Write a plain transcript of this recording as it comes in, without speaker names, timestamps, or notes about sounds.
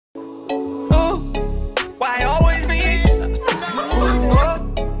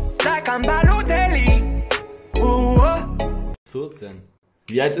14.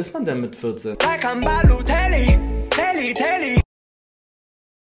 Wie alt ist man denn mit 14?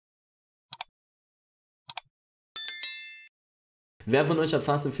 Wer von euch hat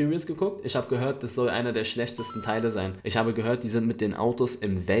Fast and Furious geguckt? Ich habe gehört, das soll einer der schlechtesten Teile sein. Ich habe gehört, die sind mit den Autos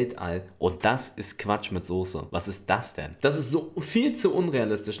im Weltall und das ist Quatsch mit Soße. Was ist das denn? Das ist so viel zu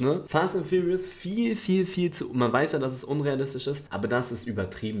unrealistisch, ne? Fast and Furious viel zu... Man weiß ja, dass es unrealistisch ist, aber das ist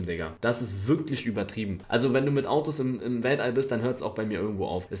übertrieben, Digga. Das ist wirklich übertrieben. Also wenn du mit Autos im Weltall bist, dann hört es auch bei mir irgendwo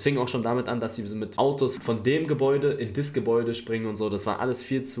auf. Es fing auch schon damit an, dass sie mit Autos von dem Gebäude in das Gebäude springen und so. Das war alles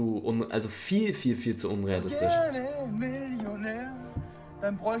viel zu... viel zu unrealistisch.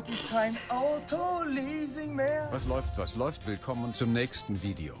 Dann bräuchte ich kein Autoleasing mehr. Was läuft? Willkommen zum nächsten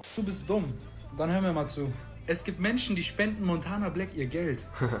Video. Du bist dumm. Dann hör mir mal zu. Es gibt Menschen, die spenden Montana Black ihr Geld.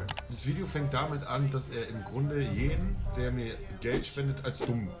 Das Video fängt damit an, dass er im Grunde jeden, der mir Geld spendet, als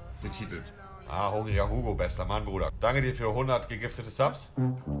dumm betitelt. Ah, Hungriger Hugo, bester Mann, Bruder. Danke dir für 100 gegiftete Subs.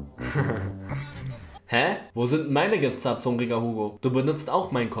 Hä? Wo sind meine Gift-Subs, Hungriger Hugo? Du benutzt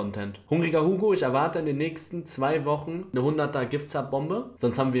auch mein Content. Hungriger Hugo, ich erwarte in den nächsten 2 Wochen eine 100er Gift-Sub-Bombe.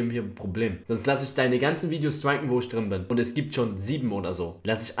 Sonst haben wir hier ein Problem. Sonst lasse ich deine ganzen Videos striken, wo ich drin bin. Und es gibt schon 7 oder so.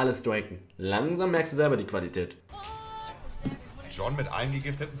 Lass ich alles striken. Langsam merkst du selber die Qualität. John mit einem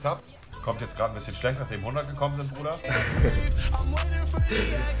gegifteten Sub. Kommt jetzt gerade ein bisschen schlecht, nachdem 100 gekommen sind, Bruder.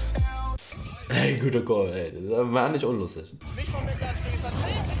 Hey, guter Call, ey. Das war nicht unlustig.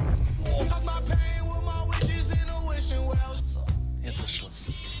 So, jetzt ist Schluss.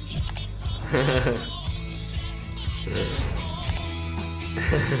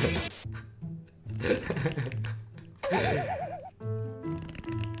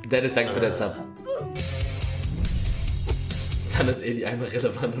 Dennis, danke für den Sub. Dann ist die einmal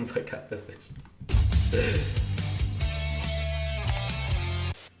relevant und verkackt das nicht.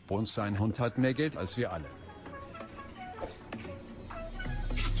 Und sein Hund hat mehr Geld als wir alle.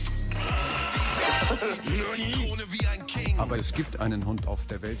 Aber es gibt einen Hund auf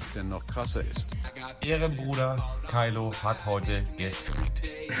der Welt, der noch krasser ist. Ehrenbruder Kylo hat heute gefragt.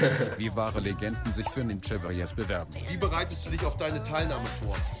 Wie wahre Legenden sich für Ninja Warriors bewerben. Wie bereitest du dich auf deine Teilnahme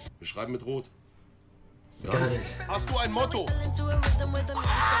vor? Wir schreiben mit Rot. Ja. Gar nicht. Hast du ein Motto?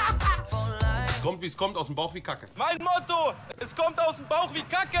 Es kommt, wie es kommt, aus dem Bauch wie Kacke. Mein Motto, es kommt aus dem Bauch wie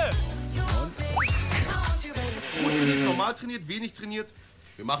Kacke. Gut trainiert, normal trainiert, wenig trainiert.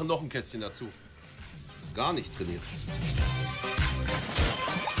 Wir machen noch ein Kästchen dazu. Gar nicht trainiert.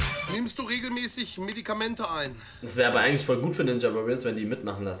 Nimmst du regelmäßig Medikamente ein? Das wäre aber eigentlich voll gut für Ninja Warriors, wenn die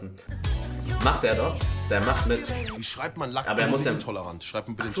mitmachen lassen. Macht er doch. Der macht mit. Wie schreibt man Aber er muss ja intolerant? Schreibt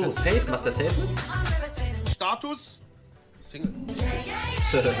man bitte Ach so, safe? Macht der safe mit? Status? Single.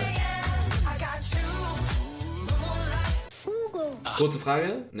 Kurze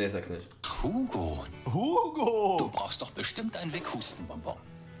Frage? Ne, sag's nicht. Hugo, Hugo! du brauchst doch bestimmt ein Weghustenbonbon.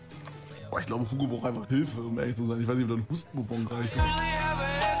 Boah, ich glaube, Hugo braucht einfach Hilfe, um ehrlich zu sein. Ich weiß nicht, ob da ein Hustenbonbon reicht.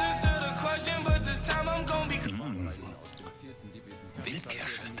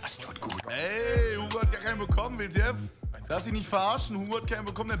 Wildkirsche, das tut gut. Ey, Hugo hat gar keinen bekommen, WTF. Lass dich nicht verarschen, Hugo hat keinen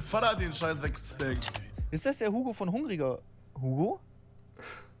bekommen, dein Vater hat den Scheiß weggesteckt. Ist das der Hugo von Hungriger? Hugo?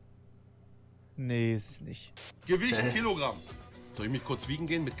 Nee, ist es nicht. Gewicht, Kilogramm. Soll ich mich kurz wiegen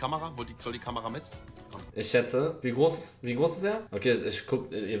gehen mit Kamera? Soll die Kamera mit? Ich schätze, wie groß ist er? Okay, ich guck,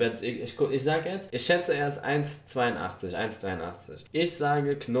 ihr werdet ich sage jetzt, ich schätze, er ist 1,82, 1,83. Ich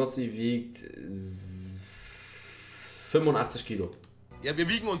sage, Knossi wiegt 85 Kilo. Ja, wir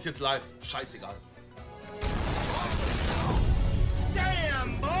wiegen uns jetzt live. Scheißegal.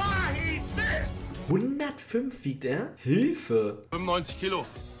 105 wiegt er? Hilfe! 95 Kilo.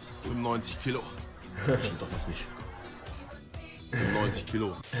 95 Kilo. Stimmt doch was nicht. 95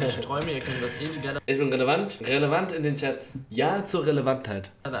 Kilo. Ich träume, ihr könnt das nie gerne. Ich bin relevant. Relevant in den Chat. Ja zur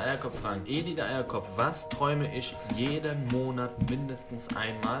Relevantheit. Der Eierkopf fragen. Edi der Eierkopf. Was träume ich jeden Monat mindestens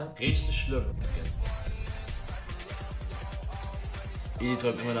einmal? Richtig schlimm. Edi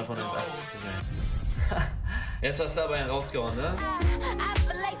träumt immer davon, als 80 zu sein. Jetzt hast du aber einen rausgehauen, ne?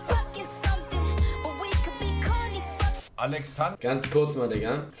 Alex Tan. Ganz kurz mal,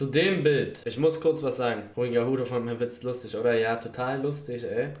 Digga. Zu dem Bild. Ich muss kurz was sagen. Hungriger Hugo von meinem Witz lustig, oder? Ja, total lustig,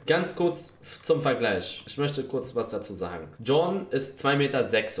 ey. Ganz kurz zum Vergleich. Ich möchte kurz was dazu sagen. John ist 2,6 Meter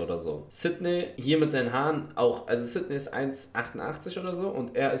oder so. Sydney hier mit seinen Haaren auch. Also Sydney ist 1,88 oder so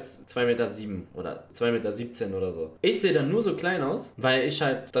und er ist 2,7 Meter oder 2,17 Meter oder so. Ich sehe dann nur so klein aus, weil ich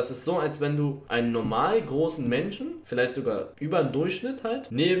halt, das ist so, als wenn du einen normal großen Menschen, vielleicht sogar über den Durchschnitt halt,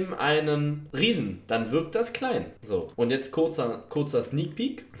 neben einen Riesen, dann wirkt das klein. So. Und Und jetzt kurzer Sneak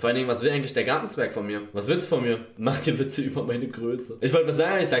Peek. Vor allen Dingen, was will eigentlich der Gartenzwerg von mir? Was willst du von mir? Mach dir Witze über meine Größe. Ich wollte was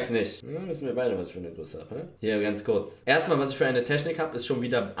sagen, ich sag's nicht. Ja, wissen wir beide, was ich für eine Größe habe. Hier, ganz kurz. Erstmal, was ich für eine Technik habe, ist schon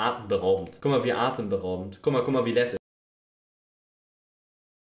wieder atemberaubend. Guck mal, wie atemberaubend. Guck mal, wie lässig.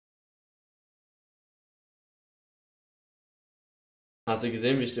 Hast du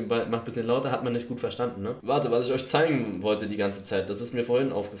gesehen, wie ich den Ball mache? Ein bisschen lauter, hat man nicht gut verstanden, ne? Warte, was ich euch zeigen wollte die ganze Zeit, das ist mir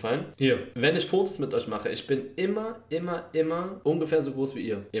vorhin aufgefallen. Hier, wenn ich Fotos mit euch mache, ich bin immer ungefähr so groß wie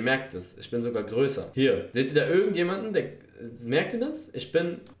ihr. Ihr merkt es, ich bin sogar größer. Hier, seht ihr da irgendjemanden, der... Merkt ihr das? Ich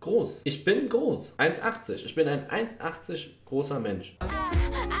bin groß. 1,80. Ich bin ein 1,80 großer Mensch.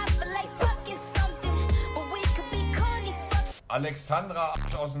 Alexandra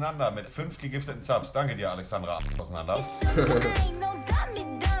auseinander mit 5 gegifteten Subs. Danke dir, Alexandra auseinander.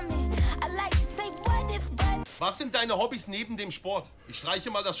 Was sind deine Hobbys neben dem Sport? Ich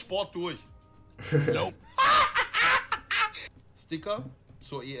streiche mal das Sport durch. Nope. Sticker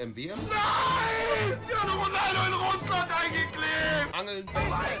zur EM-WM? Nein! Cristiano Ronaldo in Russland eingeklebt! Angeln. Oh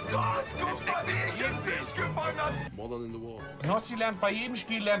mein Gott, guck mal, wie ich den Fisch gefangen habe! Modern in the War. KNOSSI lernt bei jedem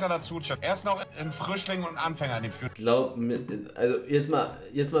Spiel dazu. Er ist noch ein Frischling und Anfänger in dem Spiel. Glaub mir, also jetzt mal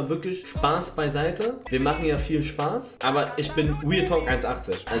wirklich Spaß beiseite. Wir machen ja viel Spaß, aber ich bin Real Talk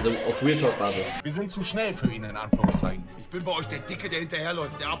 1,80. Also auf Real Talk Basis. Wir sind zu schnell für ihn, in Anführungszeichen. Ich bin bei euch der Dicke, der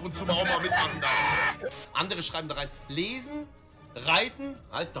hinterherläuft, der ab und zu mal auch mal mitmachen darf. Andere schreiben da rein, lesen, reiten,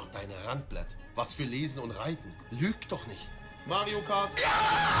 halt doch deine Randblatt. Was für Lesen und Reiten? Lüg doch nicht. Mario Kart.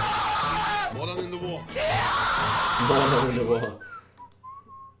 Ja! Modern in the War. Ja! Modern in the War.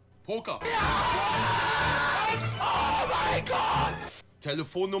 Poker. Ja! Oh mein Gott!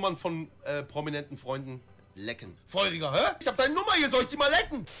 Telefonnummern von prominenten Freunden lecken. Feuriger, hä? Ich hab deine Nummer hier, soll ich die mal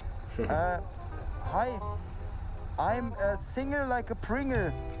lecken? Hi. I'm single like a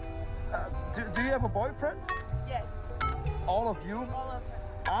Pringle. Do you have a boyfriend? Yes. All of you? All of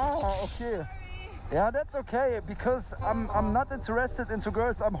them. Ah, okay. Yeah, that's okay, because I'm not interested into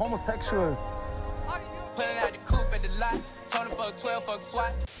girls, I'm homosexual.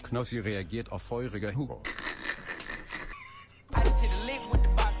 KNOSSI reagiert auf feuriger Hugo.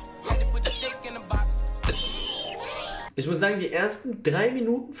 Ich muss sagen, die ersten 3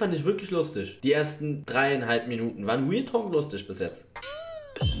 Minuten fand ich wirklich lustig. Die ersten 3,5 Minuten waren Real Talk lustig bis jetzt.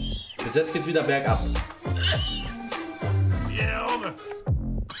 Bis jetzt geht's wieder bergab. Yeah, Junge!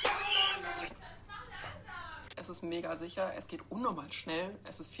 Es ist mega sicher, es geht unnormal schnell,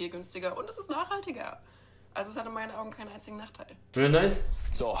 es ist viel günstiger und es ist nachhaltiger. Also es hat in meinen Augen keinen einzigen Nachteil. Oder nice?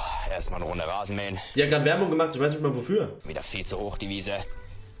 So, erstmal eine Runde Rasenmähen. Die hat gerade Werbung gemacht, ich weiß nicht mal wofür. Wieder viel zu hoch, die Wiese.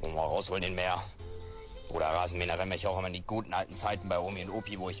 Und mal rausholen den Meer. Oder Rasenmähen erinnert mich auch immer an die guten alten Zeiten bei Omi und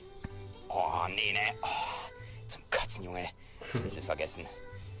Opi, wo ich... Oh, nee, ne. Oh, zum Kotzen, Junge. Schlüssel vergessen.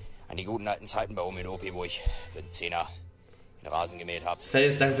 An die guten alten Zeiten bei Omi und Opi, wo ich für den 10er den Rasen gemäht habe.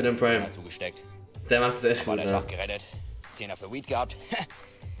 Fettes Dank für den Prime. Zugesteckt. Der macht es echt gut, der Tag gerettet. 10er für Weed gehabt.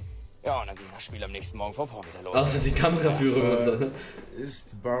 Ja, und dann ging das Spiel am nächsten Morgen vor wieder los. Außer die Kameraführung und so.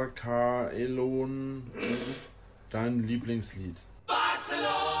 Ist Barca Elon dein Lieblingslied?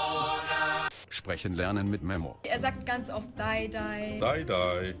 Barcelona! Sprechen lernen mit Memo. Er sagt ganz oft Die.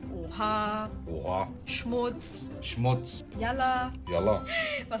 Die. Oha. Oha. Schmutz. Schmutz. Yalla. Yalla.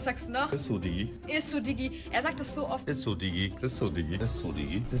 Was sagst du noch? Ist so, Digi. Ist so, Digi. Er sagt das so oft. Ist so, Digi. Ist so, Digi. Ist so,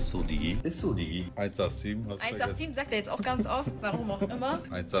 Digi. Ist so, Digi. Ist so, Digi. 187. 187 sagt er jetzt auch ganz oft, warum auch immer.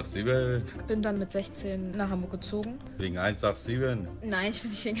 187. Bin dann mit 16 nach Hamburg gezogen. Wegen 187. Nein, ich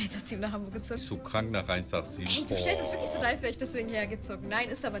bin nicht wegen 187 nach Hamburg gezogen. Bist du krank nach 187? Ey, du stellst es wirklich so da, als wäre ich deswegen hergezogen. Nein,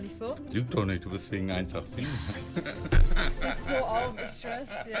 ist aber nicht so. Lüg doch nicht, du bist wegen 187. Das ist so auf, ich schwör's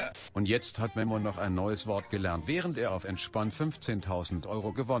dir. Und jetzt hat Memo noch ein neues Wort gelernt, während er auf entspannt 15.000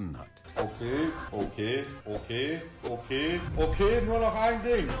 € gewonnen hat. Okay, nur noch ein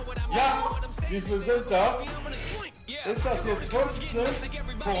Ding. Ja, wie viel sind das? Ist das jetzt 15?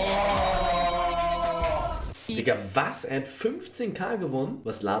 Boah. Digga, was? Er hat 15.000 gewonnen?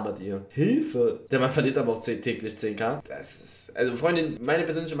 Was labert ihr? Hilfe! Der Mann verliert aber auch täglich 10.000. Das ist... Also, Freundin, meine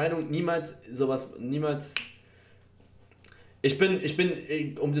persönliche Meinung, niemals sowas... Niemals... Ich bin,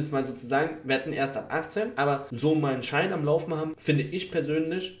 um das mal so zu sagen, wetten erst ab 18, aber so mal einen Schein am Laufen haben, finde ich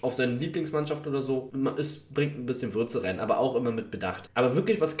persönlich, auf seine Lieblingsmannschaft oder so, es bringt ein bisschen Würze rein, aber auch immer mit Bedacht. Aber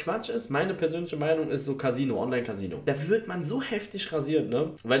wirklich, was Quatsch ist, meine persönliche Meinung ist so Casino, Online-Casino. Da wird man so heftig rasiert,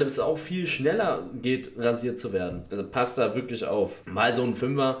 ne? Weil es auch viel schneller geht, rasiert zu werden. Also passt da wirklich auf. Mal so ein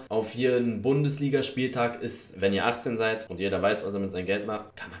Fünfer auf hier einen Bundesligaspieltag ist, wenn ihr 18 seid und jeder weiß, was er mit seinem Geld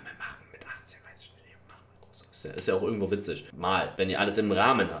macht, kann man mal machen. Ist ja auch irgendwo witzig. Mal, wenn ihr alles im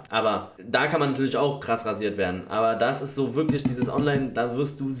Rahmen habt. Aber da kann man natürlich auch krass rasiert werden. Aber das ist so wirklich dieses Online, da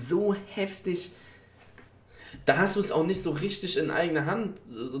wirst du so heftig da hast du es auch nicht so richtig in eigener Hand.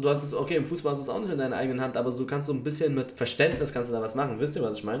 Du hast es, okay, im Fußball hast du es auch nicht in deiner eigenen Hand, aber so kannst du ein bisschen mit Verständnis kannst du da was machen. Wisst ihr,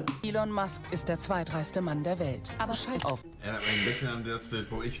 was ich meine? Elon Musk ist der zweitreichste Mann der Welt. Aber scheiß auf. Erinnert mich ein bisschen an das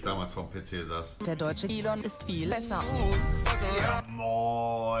Bild, wo ich damals vom PC saß. Der deutsche Elon ist viel besser. Ja,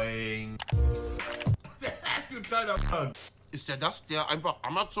 moin. Du kleiner Mann. Ist der das, der einfach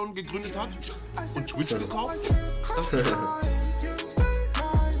Amazon gegründet hat und Twitch gekauft?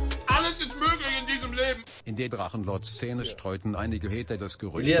 Alles ist möglich in diesem Leben. In der Drachenlord-Szene streuten einige Hater das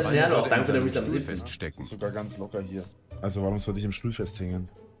Gerücht, Elias Nerloch, danke für den Stuhl Stuhl feststecken. Sogar ganz locker hier. Also warum sollte ich im Stuhl festhängen?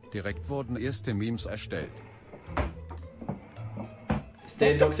 Direkt wurden erste Memes erstellt.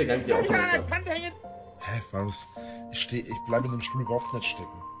 Stay toxic, eigentlich die Aufmerksamkeit. Hä, warum? Ich bleibe in dem Stuhl überhaupt nicht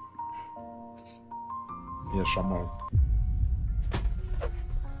stecken. Hier, schau mal.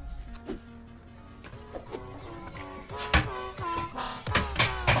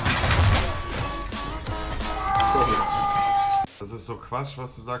 Das ist so Quatsch,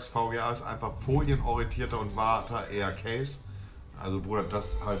 was du sagst. VGA ist einfach folienorientierter und Water eher Case. Also Bruder,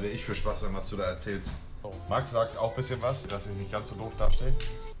 das halte ich für Schwachsinn, was du da erzählst. Max sagt auch ein bisschen was, dass ich nicht ganz so doof dastehe.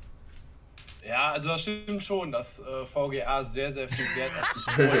 Ja, also das stimmt schon, dass VGA sehr, sehr viel Wert auf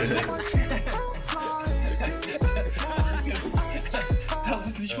dich Das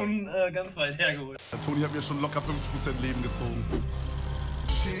ist nicht schon ganz weit hergeholt. Toni hat mir schon locker 50% Leben gezogen.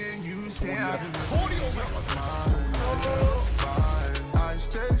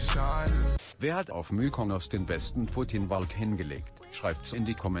 Wer hat auf Mykonos den besten Putin-Walk hingelegt? Schreibt's in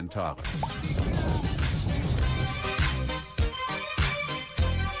die Kommentare.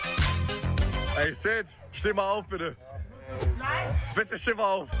 Ey, Sid, steh mal auf, bitte. Nein. Bitte steh mal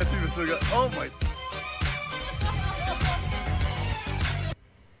auf. Oh mein.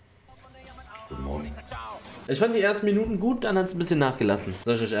 Ich fand die ersten Minuten gut, dann hat es ein bisschen nachgelassen.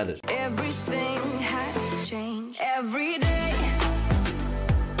 Sag ich euch ehrlich.